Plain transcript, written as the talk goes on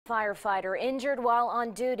firefighter injured while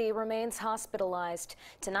on duty remains hospitalized.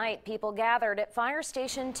 Tonight, people gathered at Fire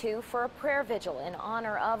Station 2 for a prayer vigil in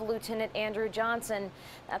honor of Lieutenant Andrew Johnson.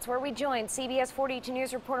 That's where we joined CBS 42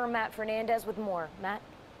 News reporter Matt Fernandez with more. Matt?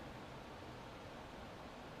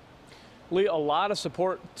 Lee, a lot of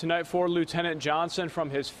support tonight for Lieutenant Johnson from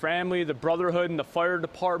his family, the Brotherhood, and the fire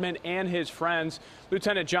department, and his friends.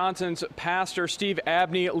 Lieutenant Johnson's pastor, Steve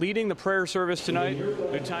Abney, leading the prayer service tonight.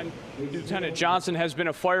 Lieutenant Johnson has been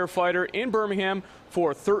a firefighter in Birmingham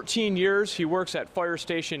for 13 years. He works at Fire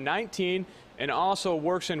Station 19 and also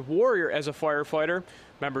works in Warrior as a firefighter.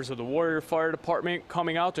 Members of the Warrior Fire Department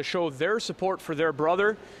coming out to show their support for their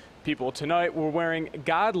brother. People tonight were wearing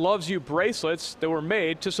God Loves You bracelets that were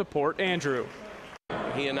made to support Andrew.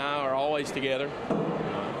 He and I are always together,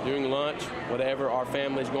 during lunch, whatever. Our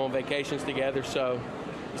families go on vacations together, so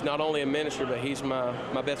he's not only a minister, but he's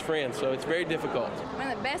my best friend, so it's very difficult.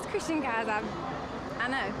 One of the best Christian guys I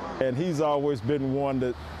know. And he's always been one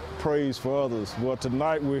that prays for others. Well,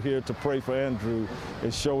 tonight we're here to pray for Andrew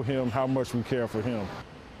and show him how much we care for him.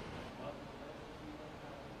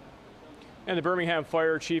 And the Birmingham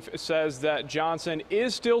Fire Chief says that Johnson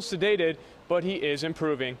is still sedated, but he is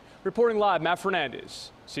improving. Reporting live, Matt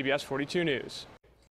Fernandez, CBS 42 News.